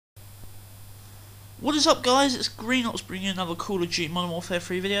What is up, guys? It's Greenox bringing you another Call of Duty Modern Warfare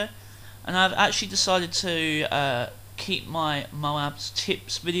 3 video, and I've actually decided to keep my Moab's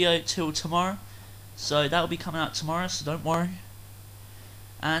tips video till tomorrow, so that'll be coming out tomorrow, so don't worry.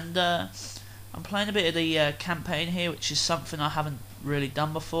 And I'm playing a bit of the campaign here, which is something I haven't really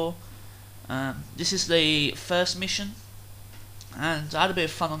done before. This is the first mission, and I had a bit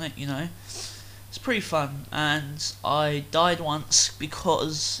of fun on it, you know. It's pretty fun, and I died once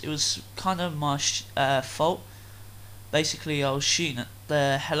because it was kind of my fault. Basically, I was shooting at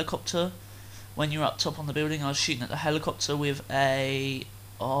the helicopter. When you're up top on the building, I was shooting at the helicopter with a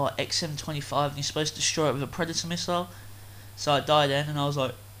XM25, and you're supposed to destroy it with a Predator missile. So I died then, and I was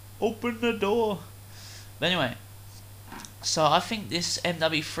like, open the door. But anyway, so I think this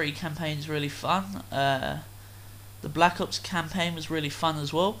MW3 campaign is really fun. The Black Ops campaign was really fun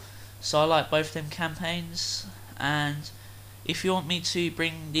as well. So I like both them campaigns, and if you want me to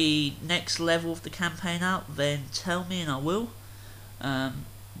bring the next level of the campaign out, then tell me and I will. But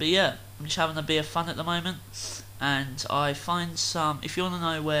yeah, I'm just having a bit of fun at the moment, and I find some, if you want to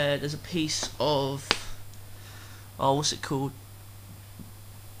know where there's a piece of, what's it called?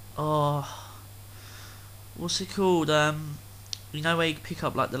 What's it called? You know where you pick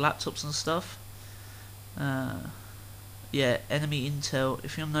up like the laptops and stuff? Yeah, enemy intel.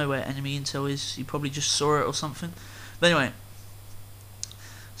 If you don't know where enemy intel is, you probably just saw it or something. But anyway,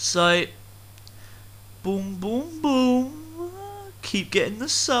 so boom, boom, boom. Keep getting the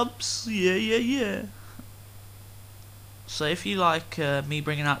subs. Yeah. So if you like me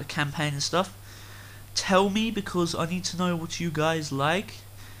bringing out the campaign and stuff, tell me, because I need to know what you guys like.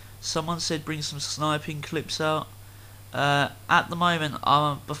 Someone said bring some sniping clips out. At the moment,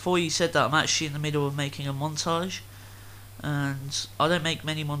 before you said that, I'm actually in the middle of making a montage. And I don't make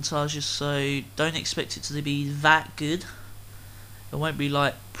many montages, so don't expect it to be that good. It won't be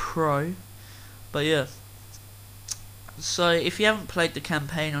like pro, but yeah. So if you haven't played the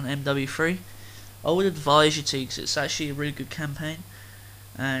campaign on MW3, I would advise you to, because it's actually a really good campaign,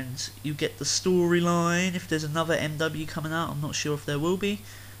 and you get the storyline. If there's another MW coming out, I'm not sure if there will be,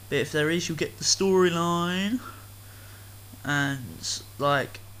 but if there is, you'll get the storyline. And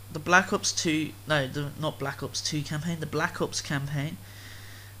like the Black Ops 2, not Black Ops 2 campaign, the Black Ops campaign,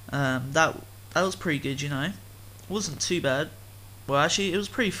 that was pretty good, you know. It wasn't too bad. Well, actually, it was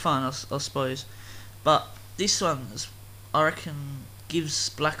pretty fun, I suppose. But this one, I reckon, gives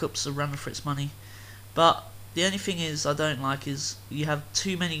Black Ops a run for its money. But the only thing is, I don't like, is you have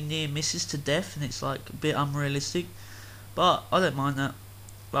too many near misses to death, and it's like a bit unrealistic. But I don't mind that.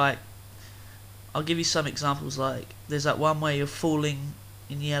 Like, I'll give you some examples. Like, there's that one where you're falling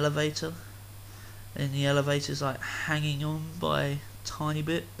in the elevator, and the elevator's like hanging on by a tiny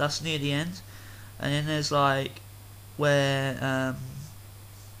bit. That's near the end. And then there's like where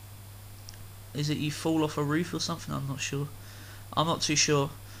is it you fall off a roof or something? I'm not sure. I'm not too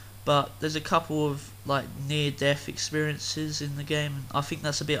sure. But there's a couple of like near-death experiences in the game, and I think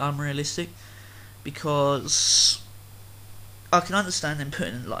that's a bit unrealistic, because I can understand them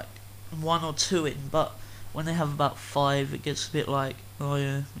putting like 1 or 2 in, but when they have about 5, it gets a bit like, oh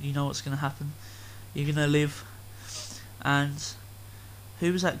yeah, you know what's going to happen. You're going to live. And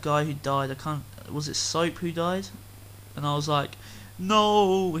who was that guy who died? Was it Soap who died? And I was like,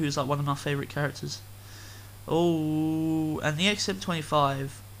 no! He was like one of my favourite characters. Oh, and the XM25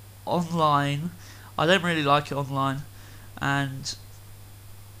 online, I don't really like it online. And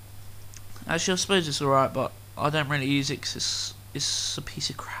actually, I suppose it's alright, but I don't really use it because it's a piece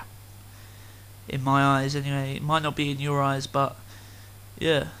of crap. In my eyes anyway. It might not be in your eyes, but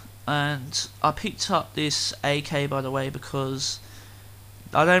yeah. And I picked up this AK, by the way, because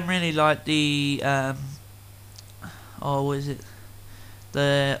I don't really like the what is it,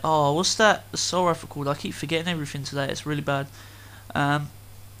 what's that assault rifle called? I keep forgetting everything today, it's really bad. And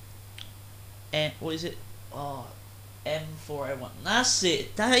what is it? M4A1. That's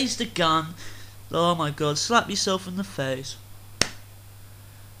it, that is the gun. Oh my god, slap yourself in the face.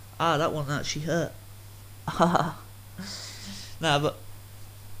 That one actually hurt. Nah, but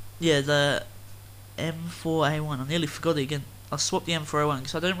yeah, the M4A1. I nearly forgot it again. I swapped the M4A1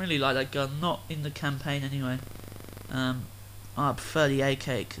 because I don't really like that gun. Not in the campaign anyway. I prefer the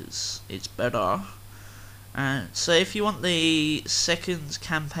AK because it's better. And so if you want the second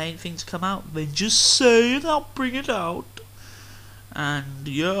campaign thing to come out, then just say it. I'll bring it out. And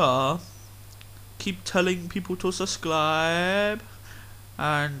yeah, keep telling people to subscribe.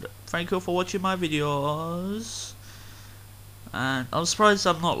 And thank you for watching my videos. And I'm surprised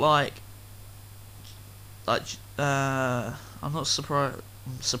I'm not I'm not surprised.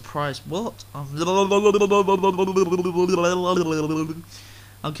 I'm surprised. What? I'm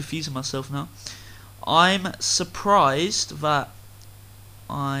confusing myself now. I'm surprised that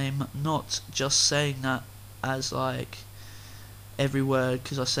I'm not just saying that as like every word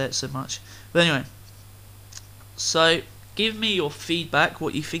because I say it so much. But anyway, so give me your feedback,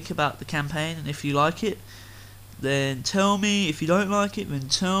 what you think about the campaign, and if you like it, then tell me. If you don't like it, then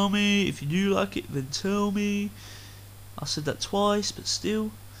tell me. If you do like it, then tell me. I said that twice, but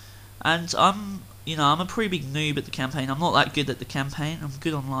still. And I'm a pretty big noob at the campaign. I'm not that good at the campaign. I'm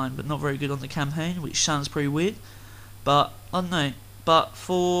good online, but not very good on the campaign, which sounds pretty weird. But I don't know. But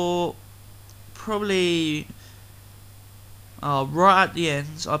for probably right at the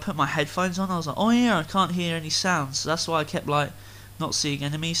end, I put my headphones on. I was like, oh yeah, I can't hear any sounds. So that's why I kept like not seeing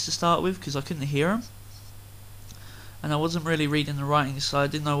enemies to start with, because I couldn't hear them. And I wasn't really reading the writing, so I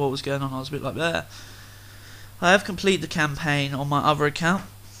didn't know what was going on. I was a bit like, bleh. I have completed the campaign on my other account.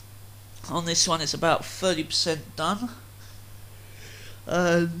 On this one, it's about 30% done.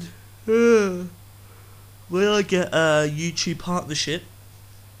 And when I get a YouTube partnership,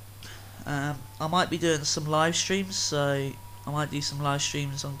 I might be doing some live streams. So I might do some live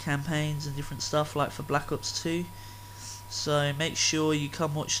streams on campaigns and different stuff, like for Black Ops 2. So make sure you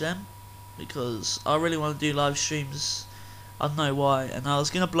come watch them, because I really want to do live streams. I don't know why, and I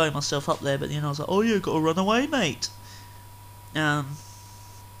was gonna blow myself up there, but then I was like, oh yeah, gotta run away, mate. But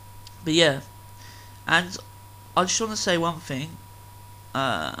yeah, and I just want to say one thing.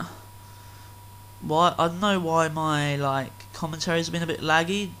 Why I don't know why my like commentary has been a bit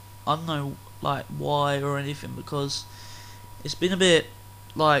laggy. I don't know like why or anything, because it's been a bit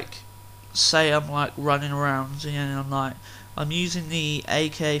like, say I'm like running around and I'm using the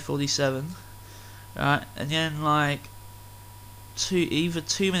AK-47, right, and then like either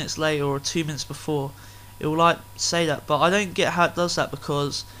 2 minutes later or 2 minutes before, it will like say that, but I don't get how it does that,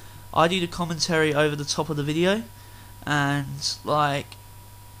 because I do the commentary over the top of the video, and like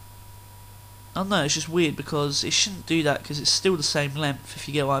I don't know, it's just weird, because it shouldn't do that, because it's still the same length, if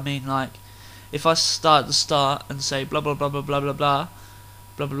you get what I mean. Like if I start at the start and say blah blah blah blah blah blah blah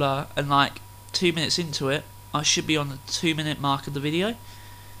blah blah, and like 2 minutes into it, I should be on the 2 minute mark of the video,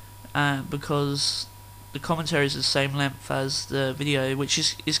 because the commentary is the same length as the video, which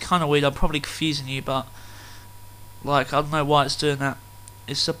is kind of weird. I'm probably confusing you, but like I don't know why it's doing that.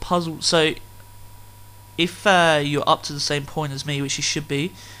 It's a puzzle. So if you're up to the same point as me, which you should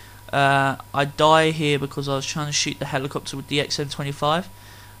be, I die here because I was trying to shoot the helicopter with the XM25,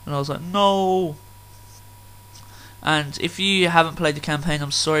 and I was like, no. And if you haven't played the campaign,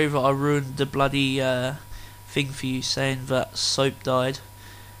 I'm sorry that I ruined the bloody thing for you, saying that Soap died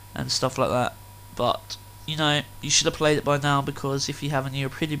and stuff like that. But you know, you should have played it by now, because if you haven't, you're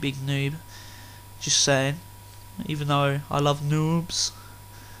a pretty big noob. Just saying. Even though I love noobs.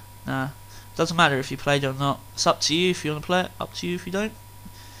 Nah, doesn't matter if you played it or not. It's up to you if you want to play it. Up to you if you don't.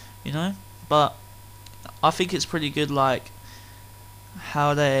 You know. But I think it's pretty good, like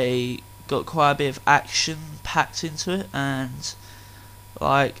how they got quite a bit of action packed into it, and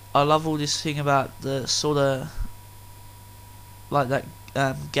like I love all this thing about the sort of like that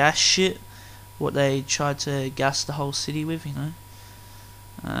gas shit, what they tried to gas the whole city with, you know.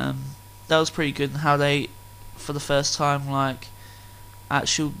 That was pretty good, and how they, for the first time, like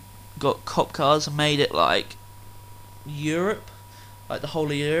actually got cop cars and made it like Europe, like the whole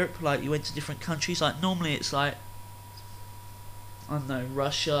of Europe. Like you went to different countries. Like normally it's like, I don't know,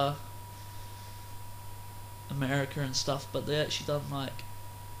 Russia, America and stuff, but they actually done like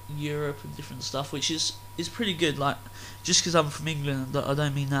Europe and different stuff, which is pretty good. Like just because I'm from England, I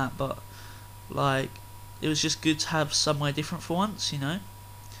don't mean that, but like it was just good to have somewhere different for once, you know.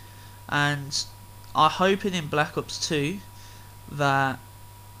 And I'm hoping in Black Ops 2 that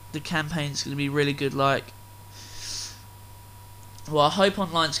the campaign's going to be really good. Like, well, I hope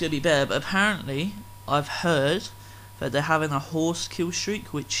online's going to be better, but apparently I've heard that they're having a horse kill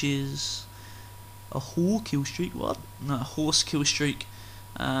streak, which is a whore kill streak. What? No, a horse kill streak,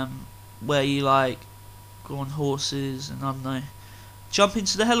 where you like go on horses and I don't know, jump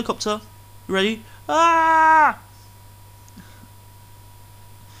into the helicopter. You ready? Ah!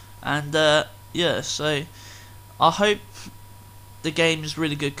 And yeah, so I hope the game is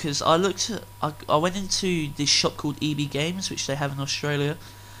really good, because I went into this shop called EB Games, which they have in Australia,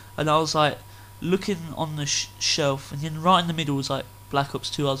 and I was like looking on the shelf, and then right in the middle was like Black Ops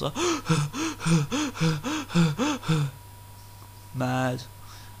 2. I was like mad.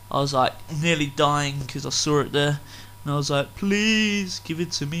 I was like nearly dying because I saw it there, and I was like, please give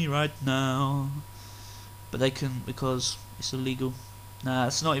it to me right now. But they couldn't, because it's illegal. Nah,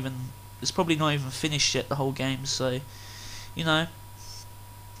 it's probably not even finished yet, the whole game, so you know.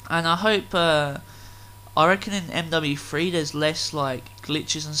 And I I reckon in MW3 there's less like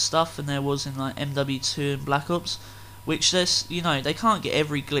glitches and stuff than there was in like MW2 and Black Ops, which there's, you know, they can't get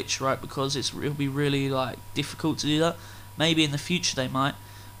every glitch right because it'll be really like difficult to do that. Maybe in the future they might,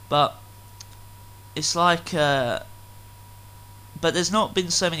 but it's like but there's not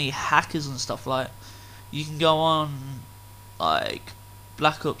been so many hackers and stuff. Like, you can go on like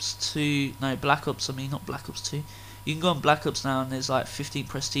Black Ops 2, no, Black Ops, I mean not Black Ops 2, you can go on Black Ops now and there's like 15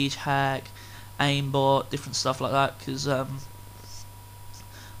 prestige hack, aimbot, different stuff like that, because I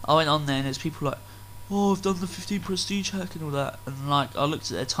went on there and there's people like, oh, I've done the 15 prestige hack and all that, and like I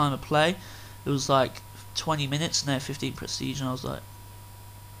looked at their time of play, it was like 20 minutes and they're 15 prestige, and I was like,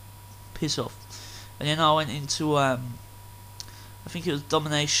 piss off. And then I went into I think it was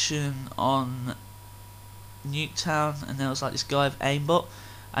domination on Nuketown, and there was like this guy with aimbot,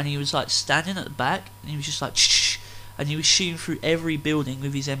 and he was like standing at the back and he was just like shh, and he was shooting through every building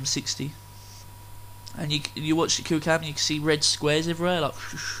with his M60, and you watch the kill cam and you can see red squares everywhere,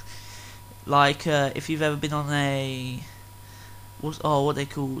 like if you've ever been on a what they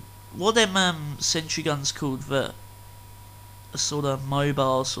called, what them sentry guns called that are sort of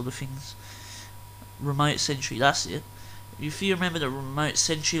mobile sort of things, remote sentry, that's it. If you remember the remote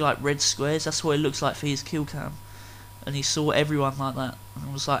sentry, like red squares, that's what it looks like for his kill cam, and he saw everyone like that, and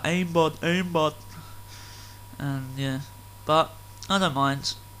it was like aimbot, aimbot, and yeah, but I don't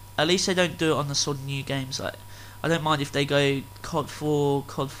mind. At least they don't do it on the sort of new games. Like, I don't mind if they go COD 4,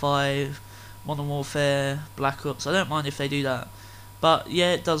 COD 5, Modern Warfare, Black Ops. I don't mind if they do that, but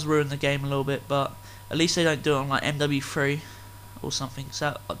yeah, it does ruin the game a little bit. But at least they don't do it on like MW3 or something.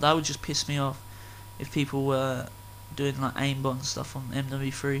 So that would just piss me off if people were doing like aimbot and stuff on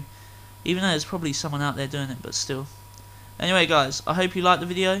MW3, even though there's probably someone out there doing it, but still. Anyway guys, I hope you liked the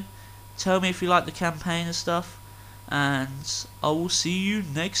video. Tell me if you like the campaign and stuff, and I will see you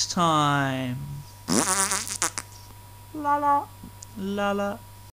next time. La la la la.